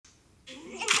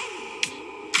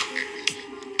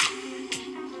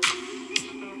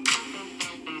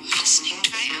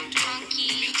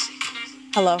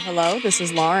Hello, hello. This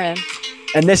is Lauren.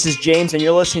 And this is James, and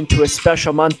you're listening to a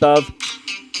special month of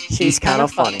She's Kind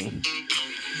of Funny.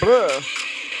 Bruh.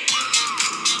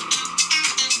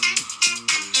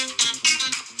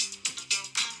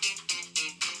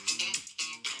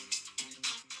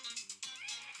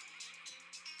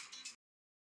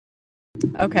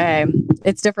 Okay,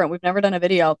 it's different. We've never done a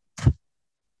video.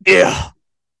 Yeah.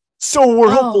 So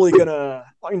we're hopefully gonna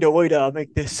find a way to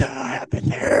make this happen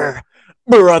there,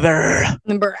 brother.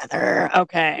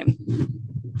 Okay.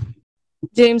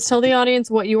 James, tell the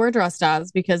audience what you were dressed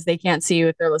as because they can't see you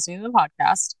if they're listening to the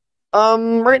podcast.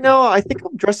 Right now I think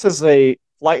I'm dressed as a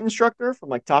flight instructor from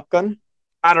like Top Gun.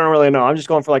 I don't really know. I'm just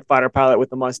going for like fighter pilot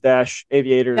with the mustache,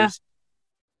 aviators.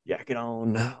 Yeah, get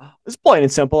on. It's plain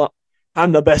and simple.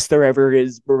 I'm the best there ever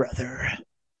is, brother.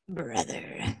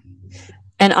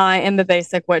 And I am the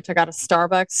basic witch. I got a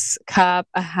Starbucks cup,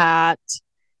 a hat,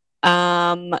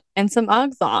 and some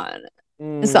Uggs on.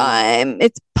 So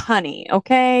it's punny,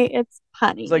 okay? It's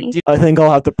punny. It's like, I think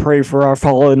I'll have to pray for our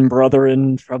fallen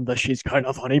brethren from the She's Kind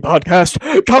of Funny podcast.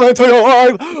 Coming to you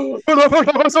live for the first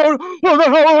episode of the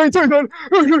Halloween season.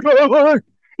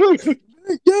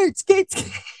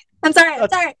 I'm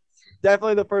sorry.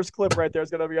 Definitely the first clip right there is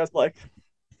going to be us like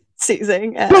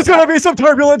seizing. There's going to be some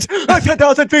turbulence at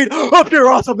 10,000 feet up your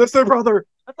awesomeness, brother.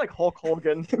 That's like Hulk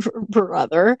Hogan.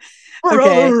 Brother.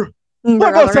 Okay.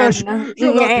 This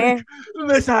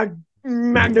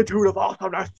magnitude of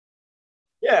awesomeness.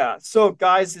 Yeah, so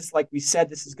guys, this like we said,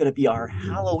 this is gonna be our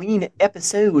Halloween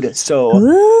episode. So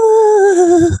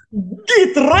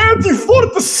get ready for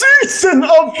the season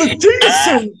of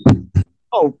the season.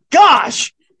 Oh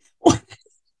gosh.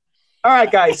 All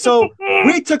right, guys. So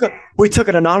we took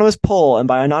an anonymous poll, and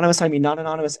by anonymous I mean not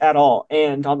anonymous at all.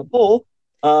 And on the poll,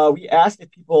 we asked if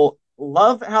people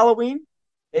love Halloween.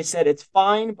 They said it's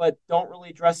fine, but don't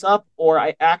really dress up, or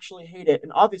I actually hate it.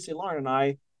 And obviously, Lauren and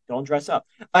I don't dress up.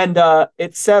 And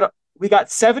it said we got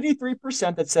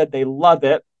 73% that said they love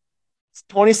it.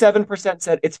 27%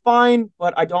 said it's fine,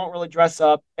 but I don't really dress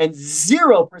up. And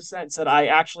 0% said I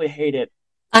actually hate it.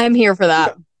 I'm here for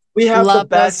that. We have love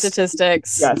the best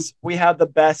statistics. Yes, we have the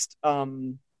best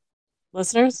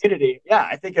listeners community. Yeah,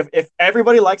 I think if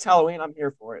everybody likes Halloween, I'm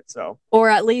here for it. So, or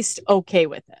at least okay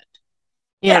with it.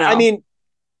 You know? I mean,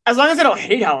 as long as I don't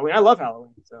hate Halloween, I love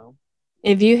Halloween. So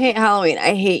if you hate Halloween,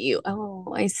 I hate you.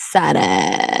 Oh, I said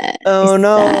it. Oh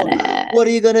no! What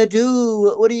are you gonna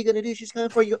do? What are you gonna do? She's coming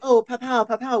for you. Oh,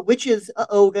 pow! Witches!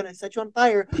 Gonna set you on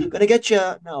fire. Gonna get you.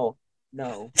 No.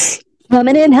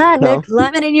 Coming in hot. No. They're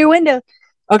climbing in your window.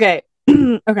 Okay.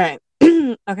 Okay.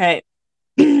 Okay.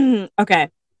 Okay.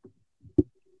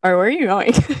 All right, where are you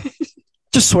going?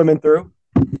 Just swimming through.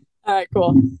 All right,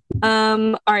 cool.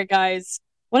 All right, guys.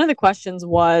 One of the questions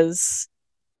was,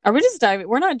 are we just diving?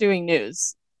 We're not doing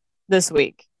news this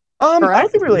week. I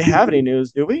don't think we really have any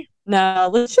news, do we? No,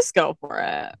 let's just go for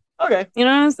it. Okay. You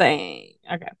know what I'm saying?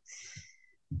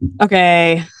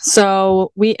 Okay.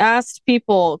 So we asked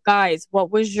people, guys,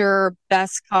 what was your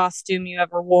best costume you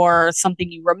ever wore?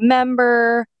 Something you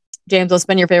remember? James, what's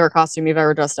been your favorite costume you've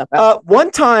ever dressed up as?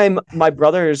 One time, my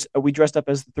brothers, we dressed up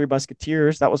as the Three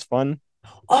Musketeers. That was fun.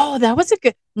 Oh, that was a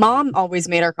good. Mom always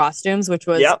made our costumes, which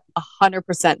was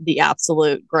 100% the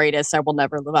absolute greatest. I will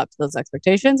never live up to those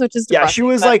expectations, which is yeah. She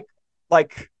was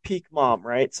like peak mom,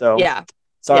 right? So yeah.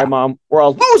 Sorry, Mom. We're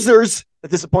all losers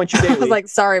that disappoint you daily. I was like,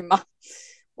 sorry, Mom.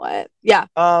 What? Yeah.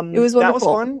 It was wonderful. That was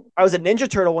fun. I was a Ninja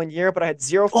Turtle one year, but I had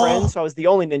 0 friends, so I was the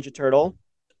only Ninja Turtle.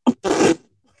 Was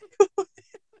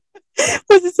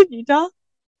this in Utah?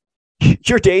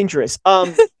 You're dangerous.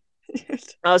 I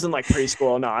was in like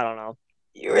preschool. No, I don't know.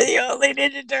 You were the only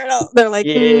Ninja Turtle. They're like,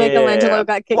 Michelangelo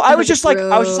got kicked. Well, I was just like,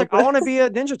 I want to be a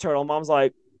Ninja Turtle. Mom's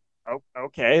like, oh,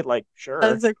 okay, like sure.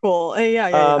 That's a cool.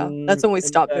 Yeah. That's when we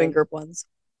stopped doing group ones.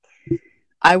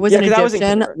 I was an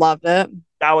Egyptian. Loved it.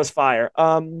 That was fire.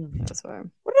 That's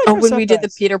fire. When we did the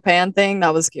Peter Pan thing,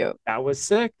 that was cute. That was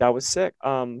sick.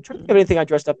 I'm trying to think of anything I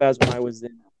dressed up as when I was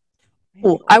in.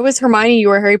 Ooh, I was Hermione. You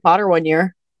were Harry Potter one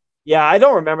year. Yeah, I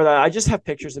don't remember that. I just have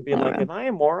pictures of being like, am I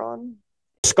a moron?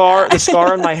 The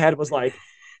scar on my head was like.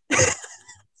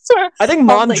 I think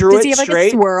Mom drew it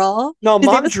straight. Swirl? No,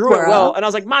 Mom drew it well, and I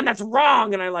was like, Mom, that's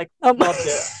wrong, and I like loved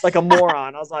it like a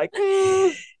moron. I was like,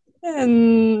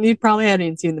 and you probably hadn't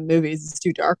even seen the movies. It's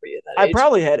too dark for you. I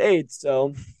probably had AIDS,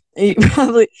 so you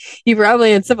probably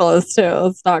had syphilis too.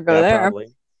 Let's not go there.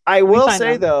 Probably. I will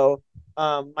say though,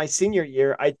 my senior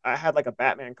year, I had like a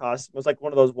Batman costume. It was like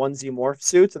one of those onesie morph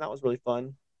suits, and that was really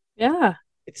fun. Yeah.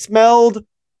 It smelled.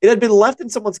 It had been left in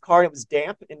someone's car, and it was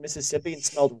damp in Mississippi and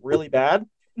smelled really bad.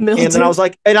 Mildew. And then I was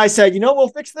like, and I said, we'll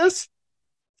fix this.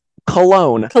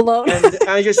 cologne. And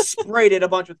I just sprayed it a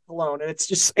bunch with cologne, and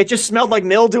it just smelled like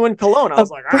mildew and cologne. I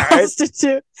was like, all right.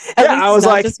 Prostitute. Yeah, I was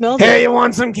like, hey, you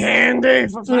want some candy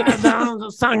for $5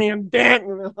 of Sonny and Dan?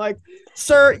 And they're like,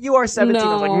 sir, you are 17. No.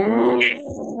 I was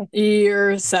like,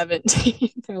 you're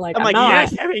 17. They're like, I'm like, you're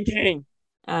 17.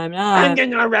 I'm not. I'm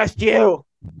gonna arrest you.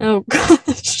 Oh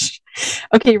gosh.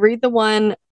 Okay, read the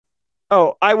one.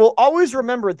 Oh, I will always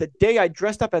remember the day I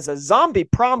dressed up as a zombie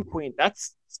prom queen.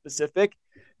 That's specific.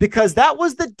 Because that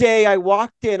was the day I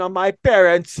walked in on my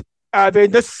parents having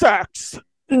the sex.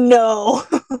 No.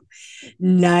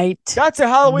 Night. That's a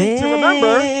Halloween to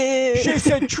remember. She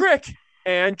said trick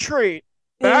and treat.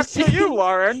 Back to you,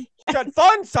 Lauren. She said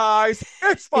fun size.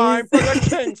 It's fine for the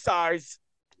king size.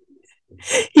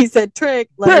 He said trick.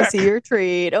 Let me see your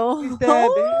treat. Oh. He said,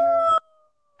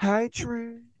 hi,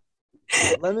 treat.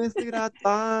 Let me see that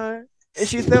thigh. And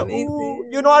she said, ooh,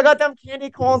 you know, I got them candy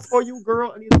corns for you,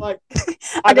 girl. And he's like,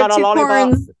 I got a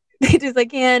lollipop. They just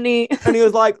like candy. And he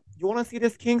was like, you want to see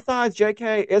this king size,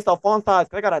 JK? It's a fun size.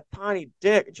 I got a tiny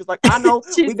dick. And she's like, I know.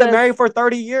 We've been married for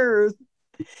 30 years.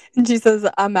 And she says,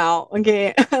 I'm out.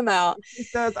 Okay, I'm out. She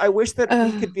says, I wish that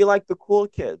we could be like the cool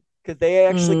kids because they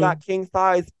actually got king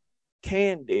size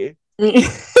candy.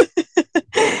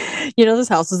 You know, this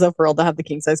house is so thrilled to have the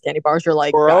king size candy bars. You're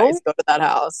like, guys, go to that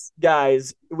house.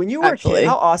 Guys, when you were a kid,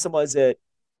 how awesome was it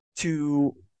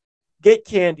to get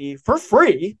candy for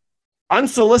free,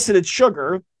 unsolicited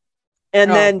sugar, and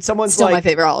then someone's still like, my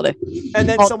favorite holiday. And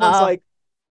then someone's like,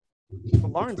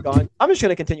 well, Lauren's gone. I'm just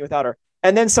gonna continue without her.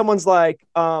 And then someone's like,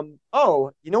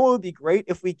 oh, you know what would be great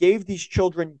if we gave these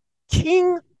children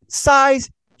king size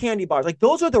candy bars. Like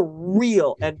those are the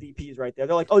real MVPs right there.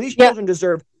 They're like, oh, these children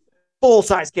deserve full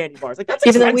size candy bars. Like that's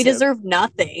even though we deserve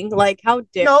nothing. Like how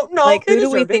dare no, like who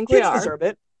do we think we are? Deserve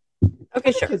it.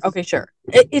 Okay, sure. Okay, sure.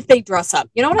 If they dress up,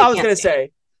 you know what I was gonna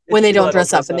say. When they don't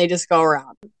dress up and they just go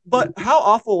around. But how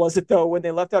awful was it though when they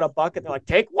left out a bucket? They're like,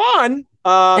 take one.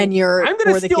 And I'm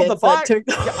gonna steal the bucket.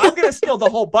 I'm gonna steal the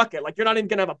whole bucket. Like you're not even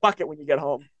gonna have a bucket when you get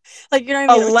home. Like you're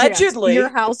not even allegedly your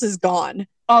house is gone.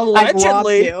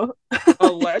 Allegedly.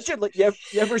 Allegedly. You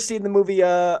ever seen the movie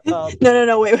No,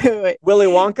 wait. Willy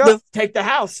Wonka? Take the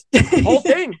house. Whole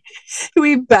thing.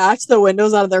 We bashed the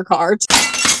windows out of their car.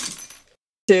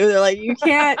 They're like, you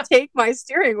can't take my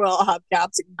steering wheel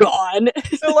hubcaps. Gone.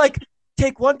 They're like,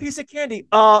 take one piece of candy.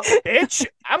 Bitch,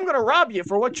 I'm gonna rob you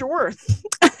for what you're worth.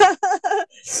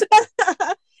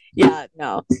 Yeah,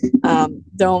 no.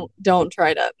 Don't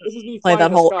try to play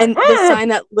that whole and the sign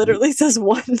that literally says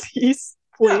one piece,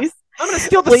 please. Yeah, I'm gonna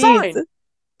steal the sign.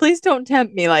 Please don't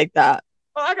tempt me like that.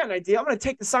 Oh, I got an idea. I'm gonna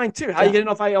take the sign too. How you gonna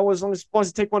know if I was only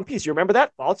supposed to take one piece? You remember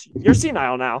that? False. You're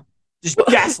senile now. Just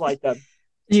gaslight them.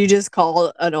 You just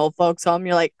call an old folks home.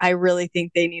 You're like, I really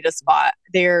think they need a spot.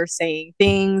 They're saying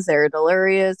things. They're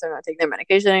delirious. They're not taking their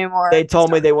medication anymore. They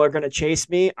told me they were going to chase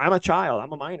me. I'm a child.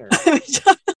 I'm a minor.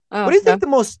 What do you think the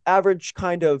most average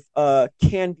kind of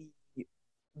candy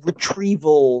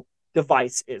retrieval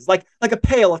device is? Like a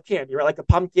pail of candy, right? Like a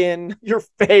pumpkin, your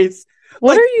face.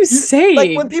 What are you saying?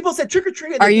 Like when people said trick or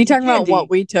treat. Are you talking about what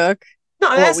we took?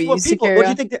 No, that's what people. What do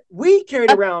you think that we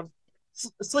carried around?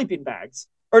 Sleeping bags.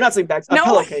 Or not sleeping bags,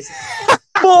 pillowcases.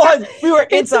 We were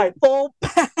inside. Full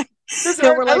bag. You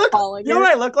know what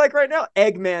I look like right now?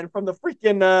 Eggman from the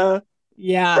freaking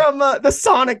from the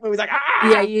Sonic movies. Like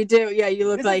yeah, you do. Yeah, you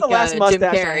look like the last Jim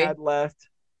mustache Carrey. I had left.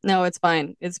 No, it's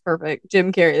fine. It's perfect.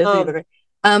 Jim Carrey.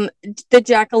 The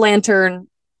jack-o'-lantern,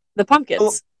 the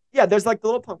pumpkins. Yeah, there's like the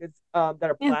little pumpkins that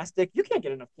are plastic. You can't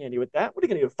get enough candy with that. What are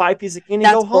you gonna do? 5 pieces of candy?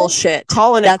 That's go home? Bullshit.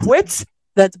 Calling it quits.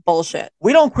 That's bullshit.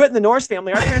 We don't quit in the Norris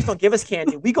family. Our parents don't give us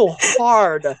candy. We go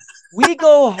hard. We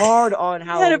go hard on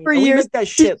Halloween. We make that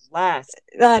shit last.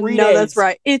 3 days. That's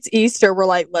right. It's Easter. We're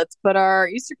like, let's put our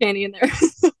Easter candy in there.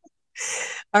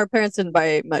 Our parents didn't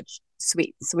buy much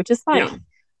sweets, which is fine.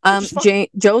 Yeah.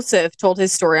 Joseph told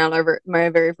his story on my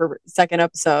very second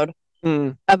episode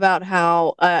about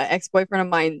how ex-boyfriend of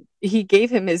mine, he gave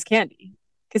him his candy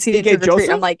because he didn't trick or treat.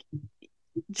 I'm like,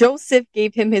 Joseph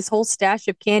gave him his whole stash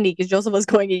of candy because Joseph was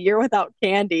going a year without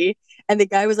candy. And the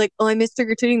guy was like, oh, I missed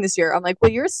trick-or-treating this year. I'm like, well,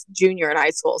 you're a junior in high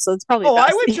school, so it's probably I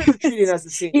went trick-or-treating as a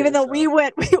senior. Even though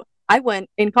I went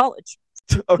in college.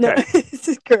 Okay. No, this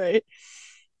is great.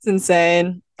 It's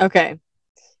insane. Okay.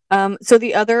 So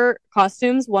the other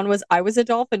costumes, one was I was a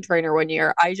dolphin trainer one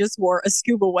year. I just wore a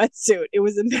scuba wetsuit. It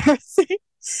was embarrassing.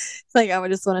 It's like, I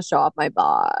just want to show off my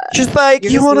butt. Just like,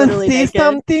 you want to see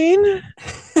something?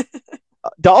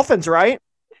 Dolphins, right?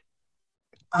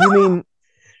 You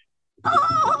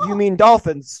mean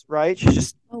dolphins, right? She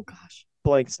just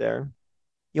blanks there.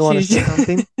 You want to see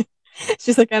something?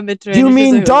 She's like, I'm a trainer. You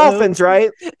mean dolphins, right?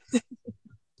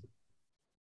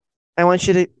 I want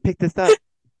you to pick this up.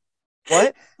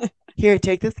 What? Here,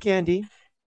 take this candy.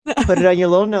 Put it on your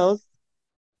little nose.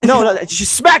 No, she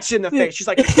smacks you in the face. She's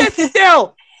like, sit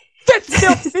still. Sit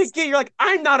still, Stinky. You're like,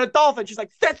 I'm not a dolphin. She's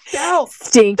like, sit still.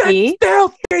 Stinky.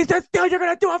 Sit still. You're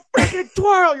going to do a freaking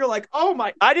twirl. You're like, oh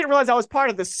my. I didn't realize I was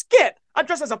part of the skit. I'm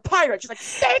dressed as a pirate. She's like,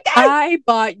 Stinky. I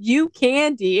bought you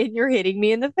candy and you're hitting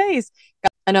me in the face.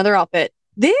 Got another outfit.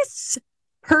 This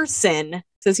person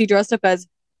says he dressed up as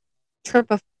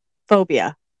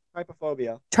trypophobia. That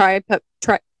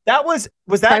was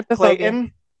that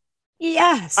Clayton?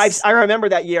 Yes. I remember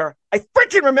that year. I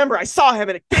freaking remember. I saw him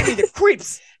and it gave me the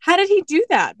creeps. How did he do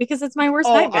that? Because it's my worst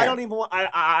nightmare. I don't even want.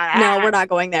 No, we're not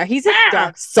going there. He's a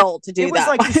dark soul to do that. It was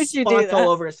like Why you do that? all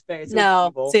over his face.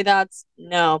 No, see, that's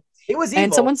no. It was evil.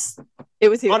 And it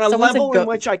was on a level in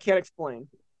which I can't explain.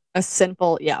 A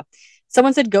sinful, yeah.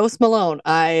 Someone said Ghost Malone.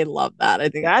 I love that. I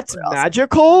think that's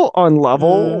magical on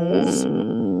levels.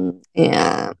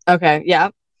 Yeah. Okay. Yeah.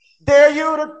 Dare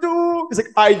you to do? It's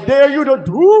like, I dare you to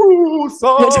do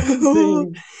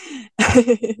something. Cause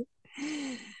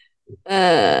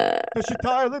you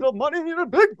tie a little money in a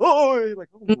big boy. Like,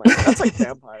 oh my God, that's like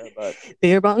vampire, but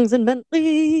beer bongs and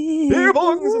Bentley. Beer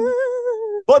bongs and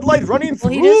Bud Light running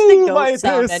through he does the my ghost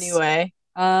sound piss. Anyway.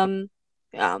 Yeah.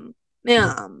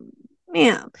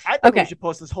 I think we should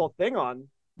post this whole thing on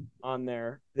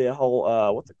there. The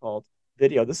whole what's it called?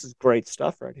 Video. This is great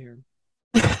stuff right here.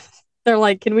 They're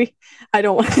like, can we? I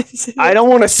don't want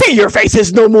to see your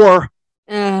faces no more.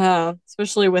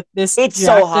 Especially with this. It's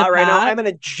so hot right now. I'm in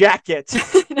a jacket.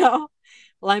 No,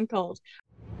 well, I'm cold.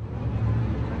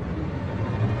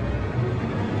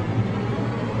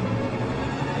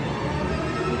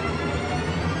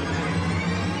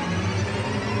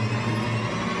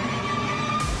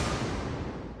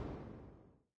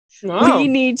 Oh. We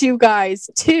need you guys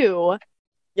to.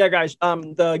 Yeah, guys.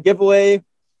 The giveaway,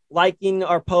 liking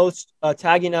our post,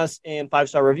 tagging us in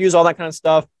 5-star reviews, all that kind of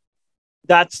stuff.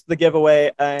 That's the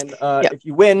giveaway. And if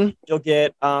you win, you'll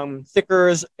get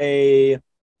stickers, a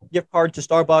gift card to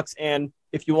Starbucks, and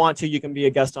if you want to, you can be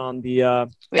a guest on the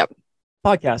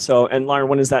podcast. So, and Lauren,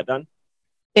 when is that done?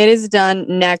 It is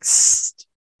done next.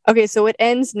 Okay, so it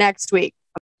ends next week.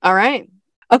 All right.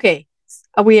 Okay.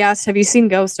 We asked, have you seen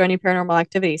ghosts or any paranormal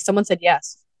activity? Someone said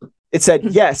yes. It said,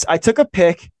 yes, I took a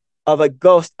pic of a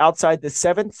ghost outside the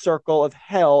 7th circle of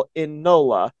hell in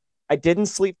NOLA. I didn't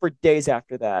sleep for days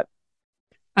after that.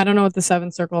 I don't know what the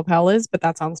 7th circle of hell is, but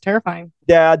that sounds terrifying.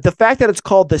 Yeah, the fact that it's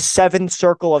called the 7th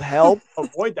circle of hell,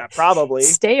 avoid that probably.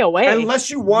 Stay away. Unless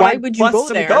you want to bust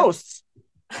some ghosts.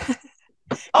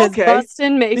 Okay.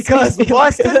 Bustin' makes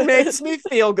me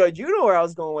feel good. You know where I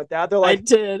was going with that. They're like, I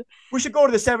did. We should go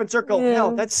to the 7th circle of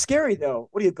hell. That's scary, though.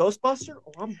 What are you, a Ghostbuster?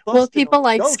 Oh, I'm busting. Well, people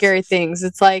like ghosts. Scary things.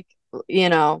 It's like,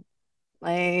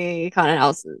 like haunted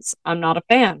houses. I'm not a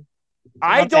fan.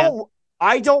 I don't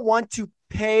want to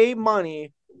pay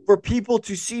money for people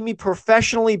to see me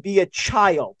professionally be a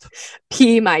child.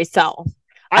 Pee myself.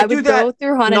 I would go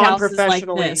through haunted houses like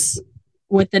this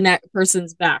with the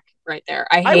person's back right there.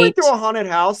 I went through a haunted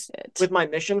house with my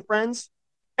mission friends,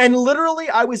 and literally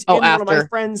I was in one of my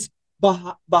friends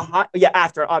behind. Yeah,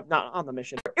 after not on the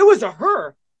mission. It was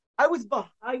her. I was behind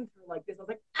her like this. I was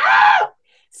like, ah!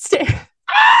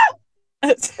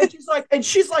 And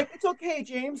she's like, it's okay,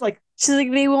 James. Like, she's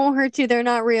like, they won't hurt you. They're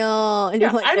not real. And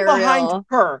you're like, I'm they're behind real.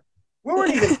 her. We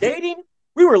weren't even dating.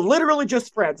 We were literally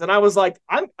just friends. And I was like,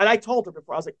 and I told her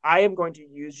before, I was like, I am going to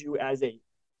use you as a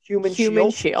human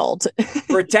shield.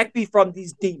 Protect me from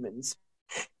these demons.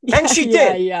 And she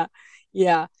did.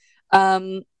 Yeah.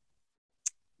 Do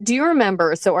you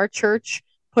remember? So our church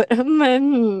put, I have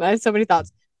so many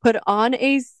thoughts, put on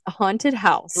a haunted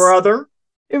house. Brother.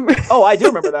 Oh, I do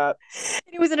remember that.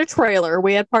 And it was in a trailer.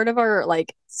 We had part of our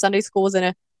Sunday school was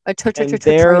in a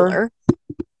trailer.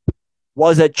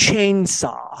 Was a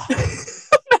chainsaw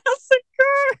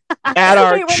massacre at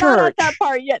our church. We're not at that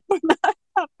part yet. Good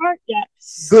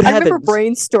I heavens. remember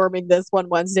brainstorming this one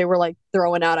Wednesday. We're like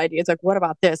throwing out ideas like, what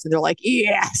about this? And they're like,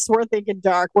 yes. We're thinking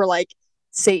dark. We're like,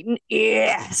 Satan,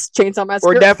 yes. Chainsaw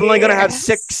massacre. We're definitely gonna have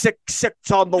 666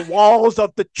 on the walls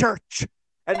of the church.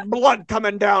 And blood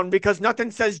coming down because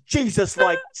nothing says Jesus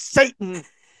like Satan.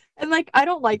 And I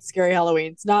don't like scary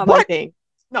Halloween. It's not my thing.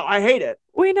 No, I hate it.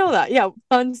 We know that. Yeah,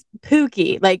 fun,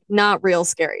 Pooky, not real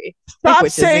scary. Stop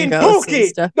saying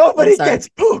Pooky. Nobody gets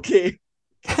Pooky.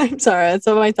 I'm sorry. That's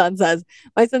what my son says.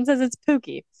 My son says it's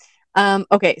Pooky.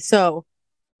 Okay, so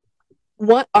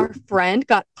our friend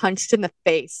got punched in the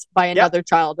face by another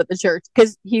child at the church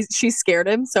because she scared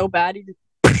him so bad he just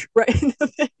right in the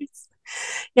face.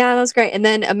 Yeah, that was great. And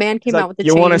then a man came out with a chainsaw.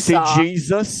 You want to see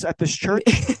Jesus at this church?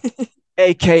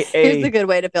 aka Here's a good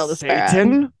way to fill this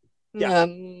Satan. Yeah.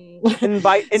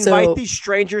 Invite these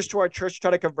strangers to our church to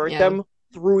try to convert them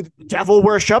through devil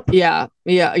worship. Yeah.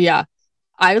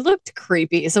 I looked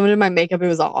creepy. Someone did my makeup. It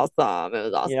was awesome.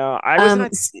 Yeah, I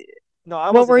wasn't.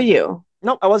 What were you?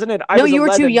 No, I wasn't in. No, you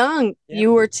were too young. Yeah.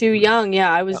 You were too young.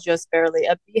 Yeah, I was just barely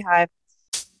a beehive.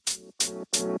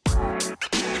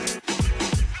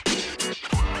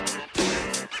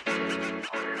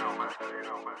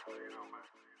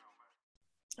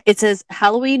 It says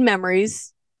Halloween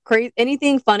memories.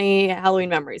 Anything funny Halloween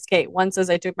memories. Kate, one says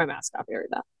I took my mask off. You heard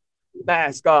that?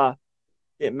 Mask off.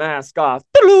 Get mask off.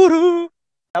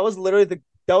 That was literally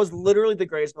the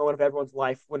greatest moment of everyone's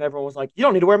life when everyone was like, "You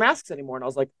don't need to wear masks anymore," and I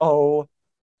was like, "Oh,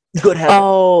 good heaven!"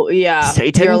 Oh yeah,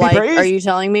 Satan you're like, praised. "Are you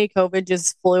telling me COVID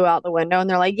just flew out the window?" And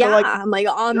they're like, "Yeah." I'm like,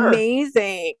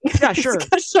 "Amazing." Yeah, sure.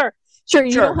 Sure.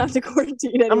 You don't have to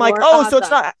quarantine anymore. I'm like, "Oh, so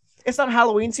it's not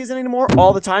Halloween season anymore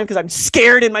all the time because I'm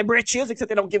scared in my britches, except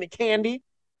they don't give me candy."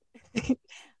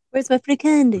 Where's my free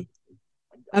candy?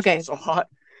 Okay, it's so hot.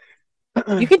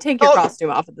 You can take your costume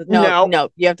off. No,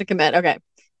 you have to commit. Okay,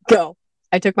 go.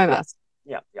 I took my mask.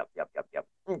 Yep.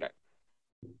 Okay.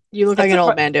 You look like an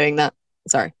old man doing that.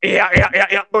 Sorry.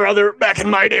 Yeah, brother. Back in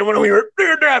my day when we were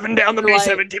driving down the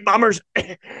B-17 bombers.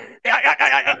 He's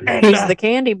the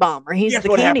candy bomber. He's the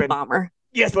candy bomber.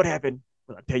 Guess what happened?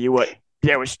 Well, I'll tell you what.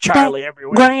 There was Charlie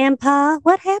everywhere. Grandpa,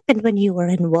 what happened when you were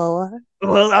in war?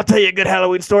 Well, I'll tell you a good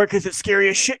Halloween story because it's scary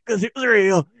as shit because it was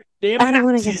real. Damn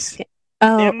Nazis.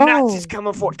 Nazis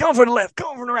coming for the left,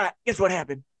 coming from the right. Guess what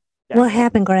happened? What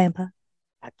happened, Grandpa?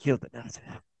 I killed the Nazis.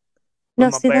 No,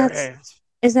 see,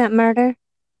 is that murder?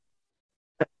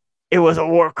 It was a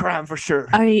war crime for sure.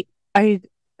 Are you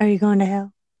going to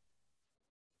hell?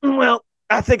 Well,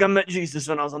 I think I met Jesus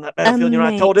when I was on that battlefield. You know,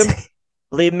 I told him,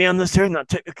 leave me on this earth and I'll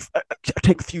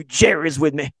take a few Jerry's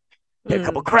with me. Take a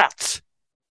couple Krauts.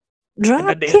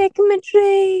 Drop kick my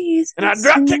trees. And I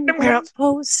drop kicked them Krauts.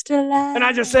 And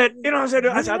I just said, I said,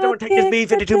 I don't take this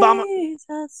B-52 bomber.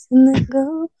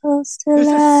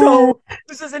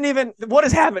 This isn't even, what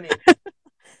is happening?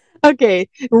 Okay,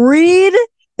 read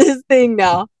this thing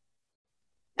now.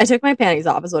 I took my panties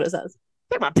off is what it says.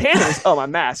 Take my panties? Oh, my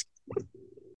mask.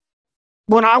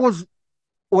 When I was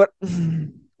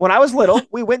little,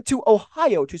 we went to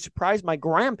Ohio to surprise my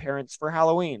grandparents for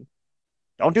Halloween.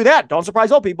 Don't do that. Don't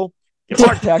surprise old people. Get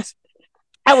heart attacks.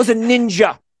 I was a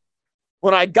ninja.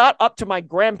 When I got up to my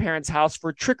grandparents' house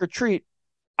for trick or treat,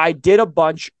 I did a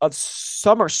bunch of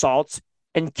somersaults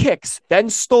and kicks, then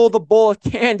stole the bowl of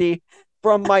candy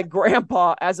from my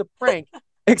grandpa as a prank.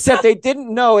 Except they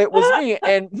didn't know it was me,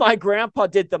 and my grandpa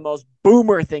did the most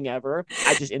boomer thing ever.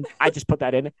 I just put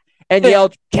that in and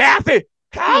yelled, "Kathy,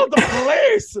 call the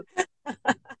police!"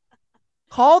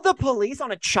 Call the police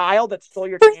on a child that stole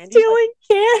your candy? Stealing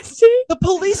candy? The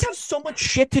police have so much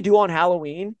shit to do on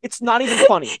Halloween. It's not even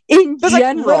funny. There's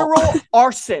like literal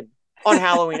arson on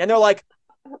Halloween. And they're like,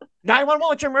 911,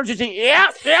 what's your emergency? Yeah,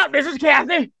 this is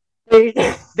Kathy.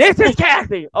 This is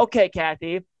Kathy. Okay,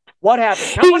 Kathy. What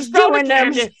happened? He's doing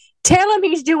them. Tell him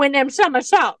he's doing them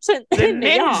somersaults. The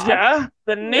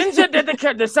ninja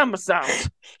did the somersaults.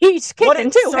 He's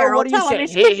kicking too, Harold. Tell him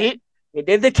he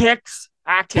did the kicks.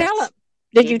 Tell him.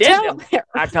 Did you tell him?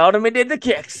 I told him he did the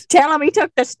kicks. Tell him he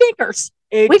took the Snickers.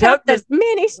 We got the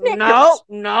mini Snickers.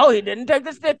 No, he didn't take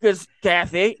the Snickers,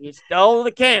 Kathy. He stole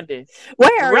the candy.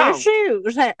 Where are your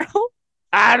shoes, Harold?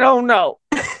 I don't know.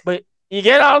 But you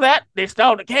get all that? They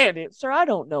stole the candy. Sir, I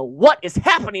don't know what is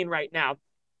happening right now.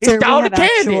 He stole the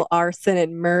candy. Actual arson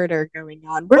and murder going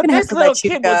on. We're going to have to let you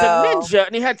go. This little kid was a ninja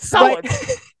and he had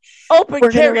swords. Open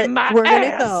carry my ass. We're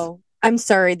going to go. I'm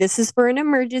sorry. This is for an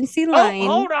emergency line.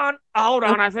 Oh, hold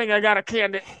on. I think I got a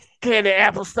candy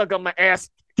apple stuck on my ass.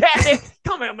 Kathy,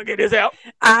 come here. I'm going to get this out.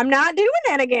 I'm not doing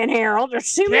that again, Harold.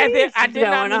 There's too many Kathy, I did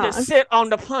not need to sit on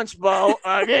the punch bowl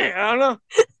again. I don't know.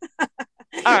 All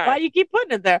right. Why do you keep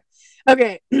putting it there?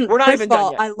 Okay. We're not even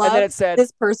done yet. I love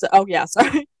this person. Oh, yeah.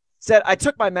 Sorry. Said, I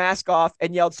took my mask off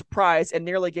and yelled surprise and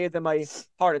nearly gave them a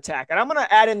heart attack. And I'm going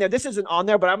to add in there. This isn't on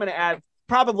there, but I'm going to add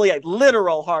probably a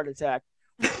literal heart attack.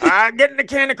 Getting the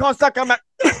candy corn stuck on my...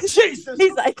 Jesus.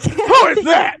 He's like... Who is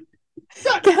that?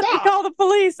 Call the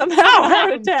police. I'm having a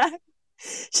heart attack.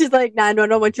 She's like,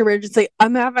 911, what's your emergency?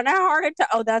 I'm having a heart attack.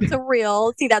 Oh, that's a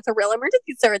real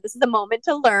emergency, sir. This is a moment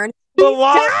to learn. But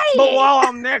while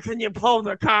I'm there, can you pull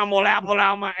the caramel apple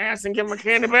out of my ass and give my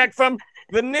candy back from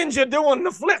the ninja doing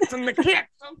the flips and the kicks?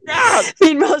 Oh, God.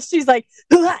 Meanwhile, she's like,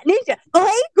 ninja. Oh,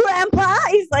 hey, Grandpa.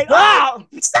 He's like, oh,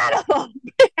 son of a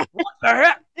bitch. What the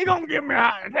heck? You gonna give me a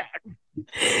heart attack?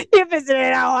 You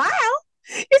visited Ohio.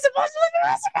 You're supposed to live in the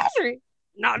rest of the country.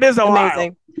 Now this is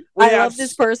amazing. I love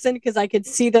this person because I could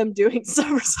see them doing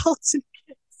somersaults and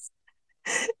kicks.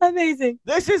 Amazing.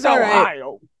 This is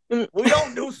Ohio. Right. We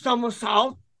don't do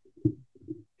somersaults.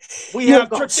 We have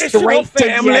traditional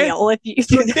family.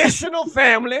 Traditional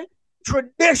family.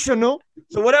 Traditional.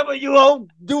 So whatever you all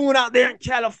doing out there in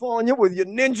California with your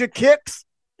ninja kicks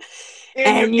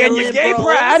and your gay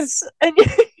pride,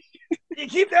 you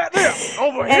keep that there.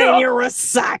 Over here. And you're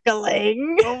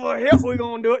recycling. Over here, we're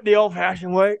going to do it the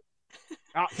old-fashioned way.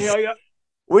 I'll tell you.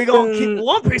 We're going to keep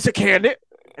one piece of candy,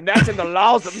 and that's in the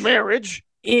laws of marriage.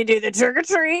 You do the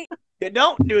trick-or-treat. You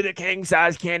don't do the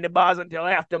king-size candy bars until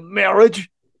after marriage.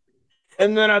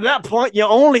 And then at that point, you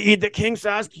only eat the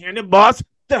king-size candy bars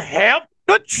to have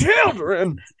the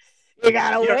children. You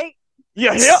gotta wait.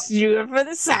 You hear? You for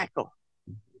the cycle.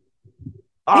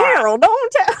 Harold,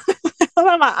 don't tell.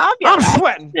 I'm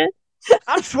sweating.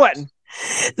 I'm sweating.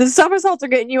 The somersaults are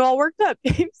getting you all worked up.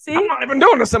 See? I'm not even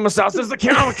doing the somersaults. There's the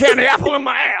candy apple in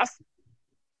my ass.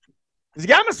 You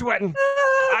got me sweating.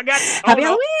 I got Happy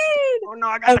Halloween. Oh no,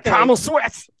 I got the caramel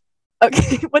sweats.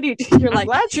 Okay, what do you do? You're I'm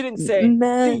glad you didn't say.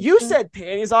 You said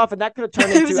panties off, and that could have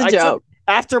turned into a joke.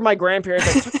 After my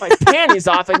grandparents, I took my panties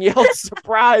off and yelled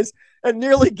surprise and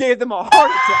nearly gave them a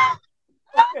heart attack.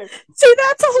 Okay. See,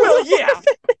 that's a little. Yeah,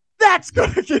 that's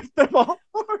gonna give them a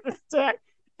heart attack.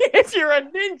 If you're a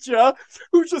ninja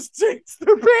who just takes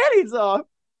their panties off,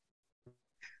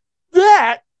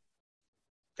 that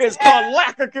is called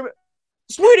lack of commitment.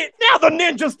 Sweetie, now the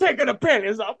ninja's taking the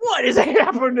panties off. What is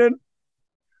happening?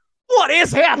 What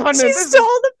is happening? She stole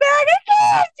the bag of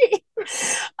candy.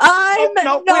 I'm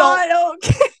not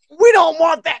okay. We don't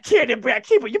want that candy back.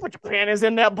 Keep it. You put your panties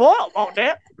in that bowl. Want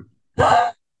that?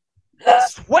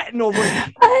 Sweating over here.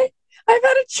 I've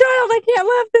had a child. I can't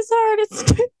laugh this hard.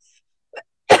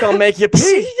 It's gonna make you pee.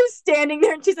 She's just standing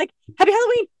there and she's like, Happy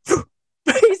Halloween.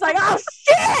 He's like, oh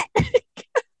shit.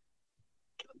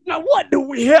 Now what do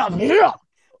we have here?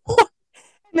 What?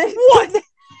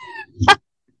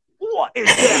 What is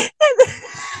that?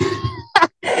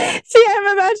 See,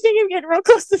 I'm imagining him getting real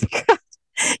close to the crowd.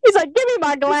 He's like, give me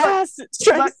my glass,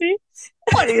 Tracy.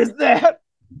 What is that?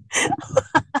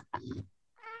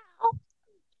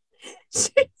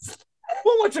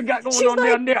 What you got going on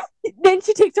down there? Then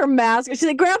she takes her mask and she's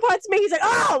like, Grandpa, it's me. He's like,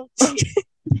 oh.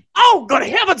 Oh, good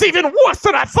heavens, even worse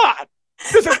than I thought.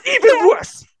 This is even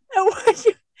worse.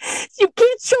 You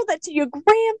can't show that to your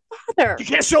grandfather. You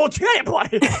can't show it to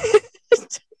anybody.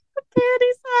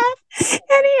 Panties off.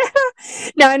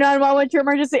 Anyhow, 911 went to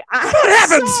emergency. I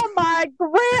saw my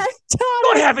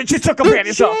granddaughter. Good heavens, she took her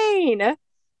panties off. Jane.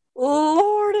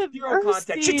 Lord of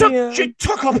mercy. She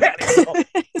took her panties off.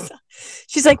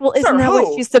 She's like, well, isn't that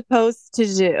what she's supposed to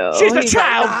do? She's a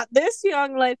child. Like, this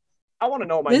young lady. I want to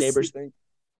know what my neighbors think.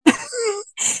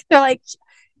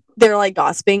 They're like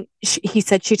gossiping. He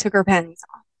said she took her panties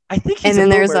off. I think he's and then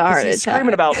there's a heart attack.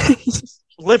 Screaming about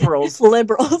liberals.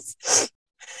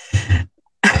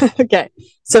 Okay,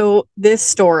 so this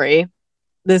story,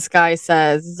 this guy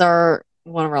says, this is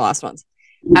one of our last ones.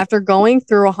 After going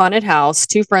through a haunted house,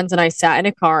 2 friends and I sat in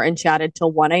a car and chatted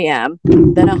till 1 a.m.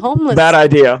 Then a homeless... Bad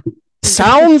idea.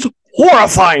 Sounds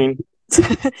horrifying.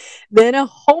 Then a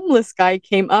homeless guy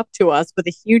came up to us with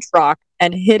a huge rock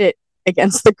and hit it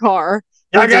against the car.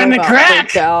 I got in the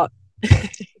crack. Out.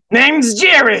 Name's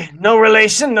Jerry. No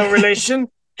relation.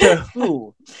 To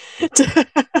who?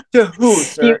 To who,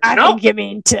 sir? I think you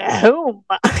mean to whom?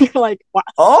 You're like, what?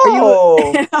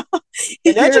 Oh,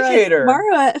 an educator.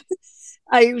 Mara,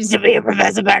 I used to be a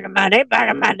professor back in my day.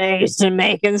 I used to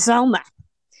make and sell map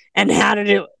and how to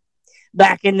do it.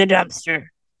 Back in the dumpster,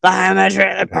 behind my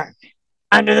trailer park,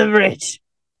 under the bridge.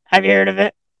 Have you heard of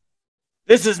it?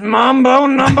 This is Mambo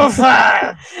number 5.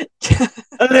 A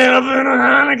little bit of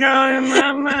Hanukkah in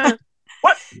my mind.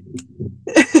 What?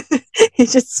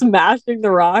 He's just smashing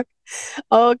the rock.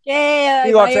 Okay.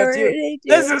 He walks up to you.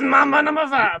 This is Mambo number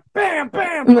 5. Bam,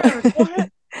 bam,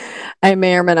 bam. I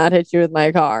may or may not hit you with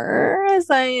my car. As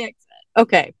I exit.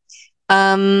 Okay.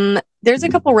 There's a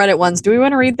couple Reddit ones. Do we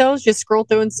want to read those? Just scroll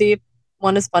through and see if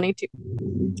one is funny too.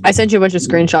 I sent you a bunch of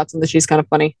screenshots and she's kind of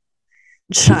funny.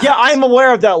 Yeah, I'm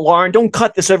aware of that, Lauren. Don't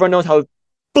cut this so everyone knows how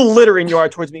belittling you are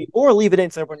towards me, or leave it in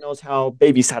so everyone knows how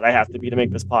babysat I have to be to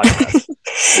make this podcast.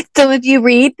 So if you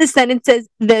read the sentence says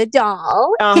the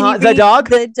doll, the dog,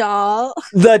 the doll,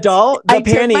 the I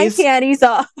panties. Took my panties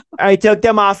off. I took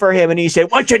them off for him, and he said,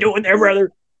 "What you doing there,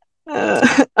 brother?"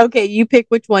 Okay, you pick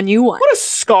which one you want. What a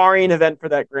scarring event for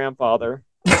that grandfather.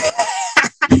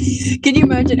 Can you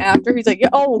imagine after he's like,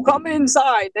 "Oh, come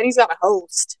inside." Then he's got a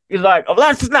host. He's like, "Oh,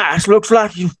 that's nice. Looks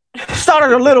like you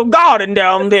started a little garden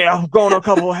down there, growing a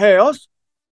couple of hairs.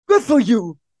 Good for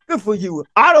you. Good for you.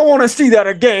 I don't want to see that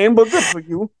again, but good for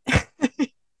you.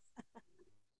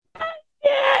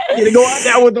 Yeah. You to go out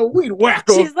there with a weed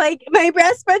whacker. She's like, my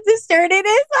breast buds is starting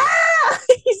as well.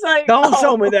 He's like, don't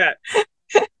show me that.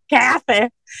 Kathy,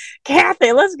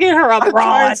 let's get her a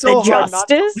bra at the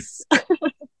Justice.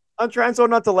 I'm trying so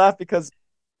not to laugh because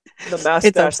the mustache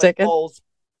It's up sticking. falls.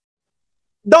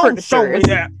 Don't show me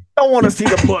that. Don't want to see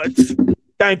the butts.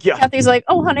 Thank you. Kathy's like,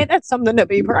 oh, honey, that's something to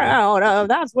be proud of.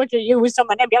 That's what you use to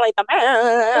manipulate the man.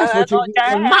 That's what you use.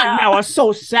 My now is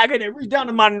so saggy it reached down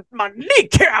to my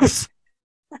kneecaps.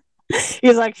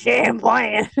 He's like, she ain't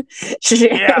playing. She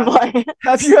ain't playing.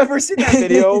 Have you ever seen that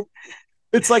video?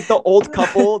 It's like the old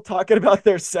couple talking about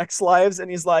their sex lives, and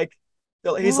she's like,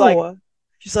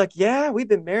 yeah, we've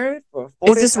been married for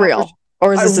 40 Is this real?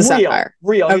 Or is this a satire?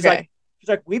 Real. Okay. She's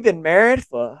like, we've been married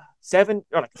for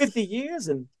 50 years,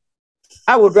 and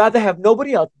I would rather have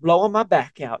nobody else blowing my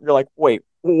back out. And you're like, wait,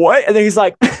 what? And then he's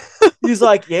like,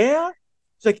 yeah.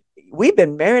 She's like, we've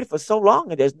been married for so long,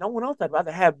 and there's no one else I'd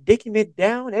rather have dicking me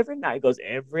down every night. He goes,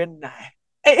 every night.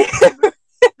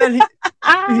 Then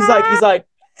he's like,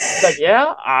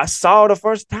 yeah, I saw her the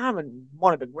first time and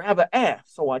wanted to grab her ass,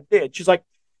 so I did. She's like,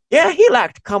 yeah, he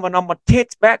liked coming on my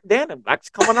tits back then and likes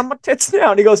coming on my tits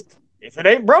now. And he goes, if it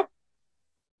ain't broke,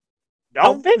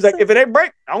 don't fix it. If it ain't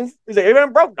break, don't. He's like, if it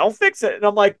ain't broke, don't fix it. And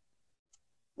I'm like,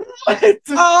 what?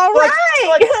 All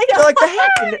right.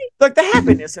 Like the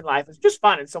happiness in life is just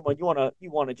finding someone you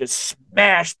wanna just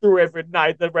smash through every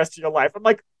night the rest of your life. I'm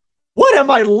like, what am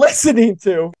I listening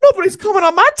to? Nobody's coming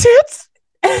on my tits.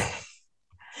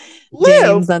 Live.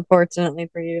 James, unfortunately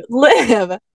for you,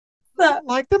 live. I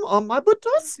like them on my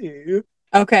buttossie.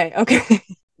 Okay.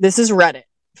 This is Reddit.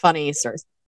 Funny Easters.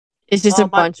 It's just a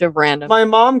bunch of random. My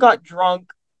mom got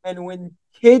drunk, and when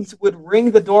kids would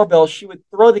ring the doorbell, she would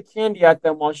throw the candy at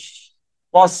them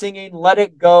while singing "Let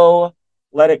It Go,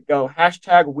 Let It Go."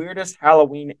 # weirdest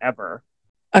Halloween ever.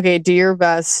 Okay, do your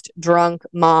best, drunk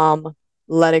mom.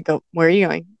 Let it go. Where are you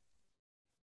going?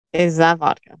 Is that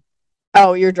vodka?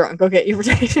 Oh, you're drunk. Okay, you were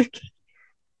taking.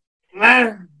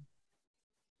 Man,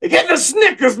 get the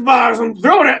Snickers bars and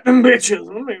throw it at them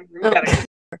bitches.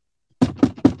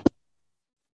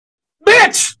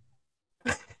 Bitch!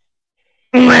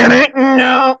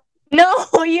 No.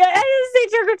 No, you I didn't say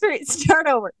trick or treat. Start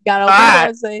over.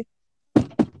 Gotta say.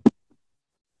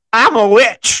 I'm a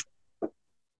witch.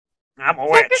 I'm a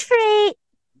witch. Trick or treat.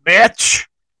 Bitch.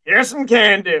 Here's some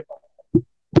candy.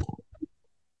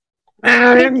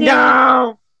 Let it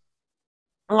go.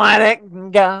 Let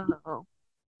it go.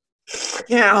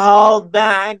 Can't hold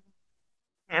back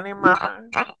anymore.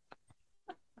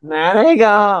 Let it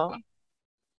go.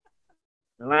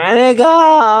 Let it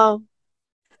go.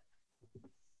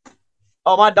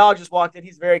 Oh, my dog just walked in.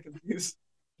 He's very confused.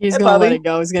 He's gonna let it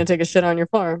go. He's gonna take a shit on your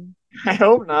farm. I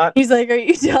hope not. He's like, are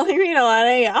you telling me to let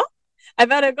it go? I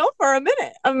better go for a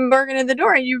minute. I'm barking at the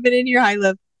door and you've been in your high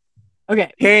lift.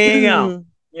 Okay. Here you go.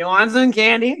 You want some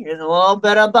candy? Here's a little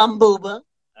bit of bambooba.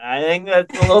 I think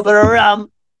that's a little bit of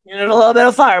rum. Here's a little bit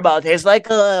of Fireball. Tastes like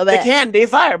the candy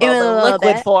Fireball in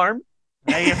liquid form.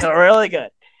 You feel really good.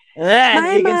 And then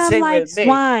my you can mom sing likes with me.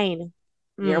 Wine.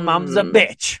 Your mom's a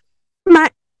bitch.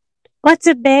 What's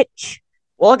a bitch?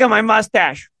 Look at my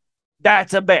mustache.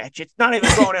 That's a bitch. It's not even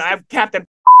growing. I have Captain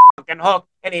fucking Hook,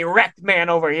 an erect man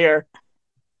over here.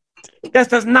 This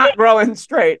does not grow in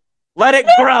straight. Let it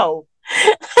grow.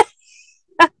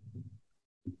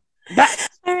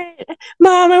 All right.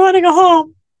 Mom, I want to go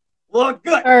home. Well,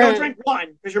 good. Go drink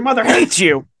wine because your mother hates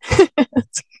you. This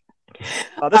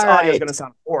audio is going to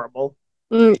sound horrible.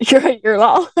 You're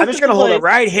all. I'm just going to hold it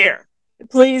right here.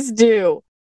 Please do.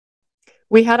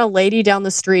 We had a lady down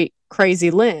the street,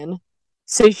 Crazy Lynn.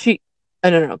 So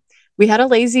no. We had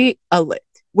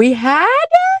we had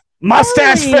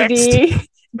mustache a lady fixed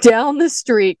down the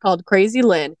street called Crazy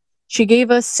Lynn. She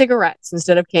gave us cigarettes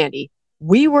instead of candy.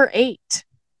 We were 8.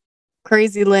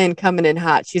 Crazy Lynn coming in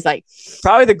hot. She's like,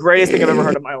 probably the greatest thing I've ever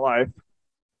heard in my life.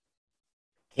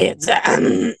 Kids, I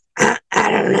don't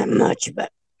have much,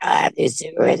 but I have these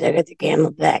cigarettes. I got the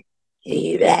Camelback. Do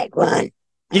you like one?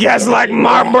 You guys like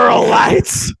Marlboro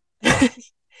Lights? I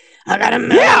got a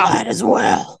Miller Lite as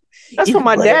well. That's what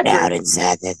my dad did. Out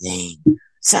inside the thing.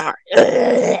 Sorry.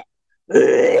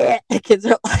 The kids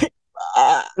are like,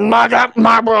 I got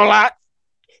Marlboro Light.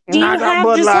 Do you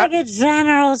have just like a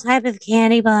general type of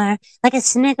candy bar, like a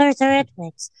Snickers or a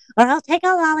Twix? Or I'll take a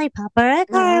lollipop or a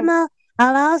caramel.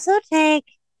 I'll also take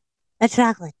a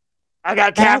chocolate. I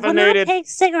got caffeinated. I will not take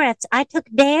cigarettes. I took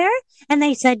Dare, and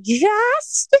they said,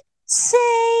 just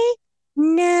say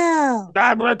no.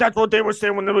 That's what they were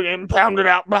saying when they were getting pounded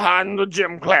out behind the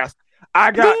gym class.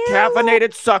 I got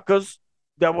caffeinated suckers,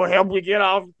 that will help you get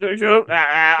off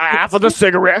half of the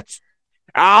cigarettes.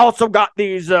 I also got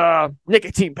these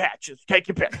nicotine patches. Take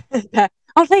your pick.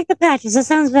 I'll take the patches. That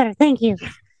sounds better. Thank you.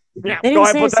 Yeah, They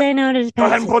didn't say no to the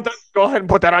patches. Go ahead and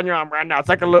put that on your arm right now. It's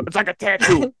like a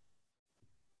tattoo.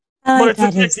 I like but it's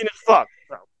addicting as fuck.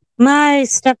 So. My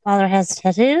stepfather has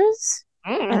tattoos.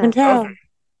 I can tell.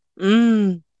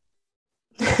 Okay.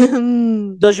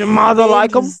 Does your mother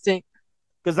like them?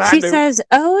 She says,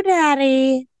 "Oh,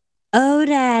 daddy,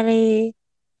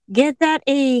 get that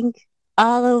ink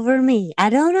all over me."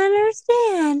 I don't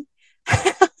understand.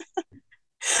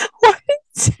 What?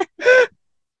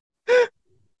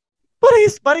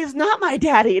 But he's not my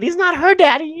daddy, and he's not her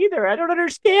daddy either. I don't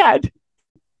understand.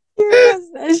 Your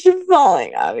mustache is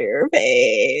falling off your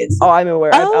face. Oh, I'm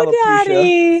aware. Oh,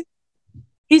 daddy.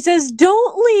 He says,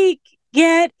 "Don't leak.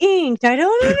 Get inked." I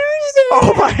don't understand.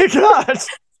 Oh my god.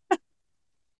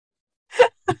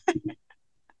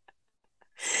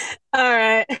 All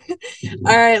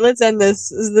right. Let's end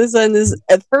this. Let's end this.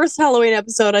 First Halloween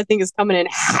episode, I think, is coming in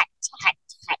hot.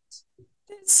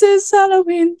 This is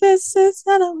Halloween.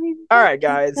 All right,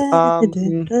 guys.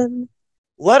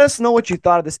 Let us know what you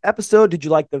thought of this episode. Did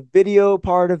you like the video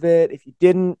part of it? If you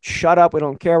didn't, shut up. We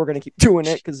don't care. We're gonna keep doing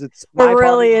it because we're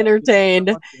really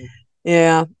entertained.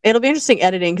 Yeah, it'll be interesting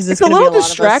editing because it's a little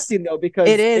distracting though because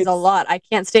it's a lot. I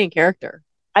can't stay in character.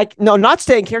 Not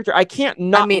stay in character. I can't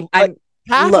not. I mean,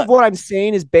 half of what I'm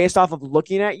saying is based off of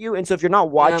looking at you, and so if you're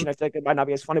not watching, I feel like it might not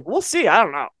be as funny. But we'll see. I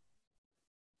don't know.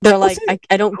 They're like,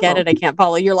 I don't get it. I can't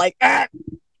follow. You're like,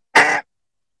 the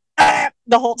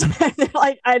whole time. They're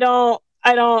like, I don't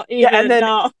even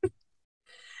know.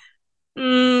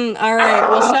 All right.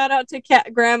 Well, shout out to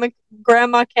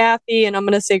Grandma Kathy, and I'm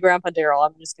gonna say Grandpa Daryl.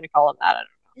 I'm just gonna call him that. I don't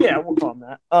know. Yeah, we'll call him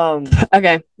that.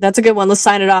 Okay, that's a good one. Let's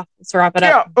sign it off. Let's wrap it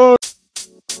up.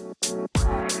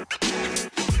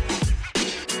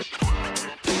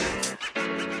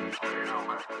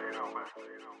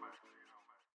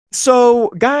 So,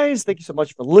 guys, thank you so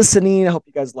much for listening. I hope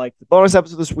you guys liked the bonus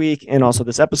episode this week and also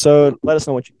this episode. Let us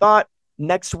know what you thought.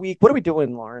 Next week, what are we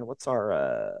doing, Lauren? What's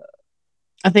our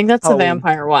I think that's the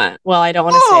vampire one. Well, I don't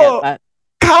want to say it, but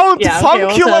Count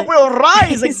Funkula will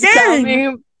rise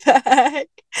again. Back.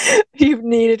 You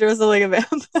need to dress like a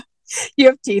vampire. You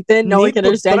have teeth in, no one can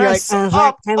understand. You're like,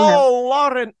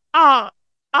 Lauren,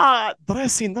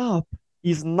 dressing up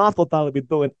is not what I'll be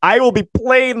doing. I will be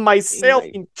playing myself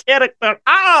in character.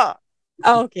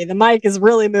 Okay, the mic is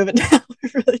really moving now.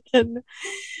 Really can.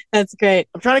 That's great.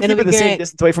 I'm trying to keep it the same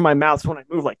distance away from my mouth, so when I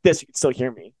move like this, you can still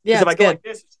hear me. Yeah, if I go like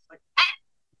this, it's just like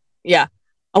yeah.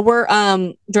 We're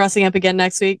dressing up again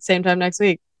next week, same time next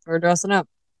week. We're dressing up.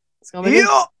 It's gonna be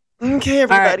good. Okay,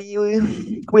 everybody.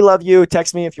 Right. We love you.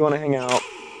 Text me if you want to hang out.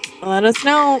 Let us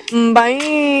know.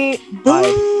 Bye.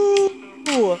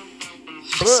 Bye.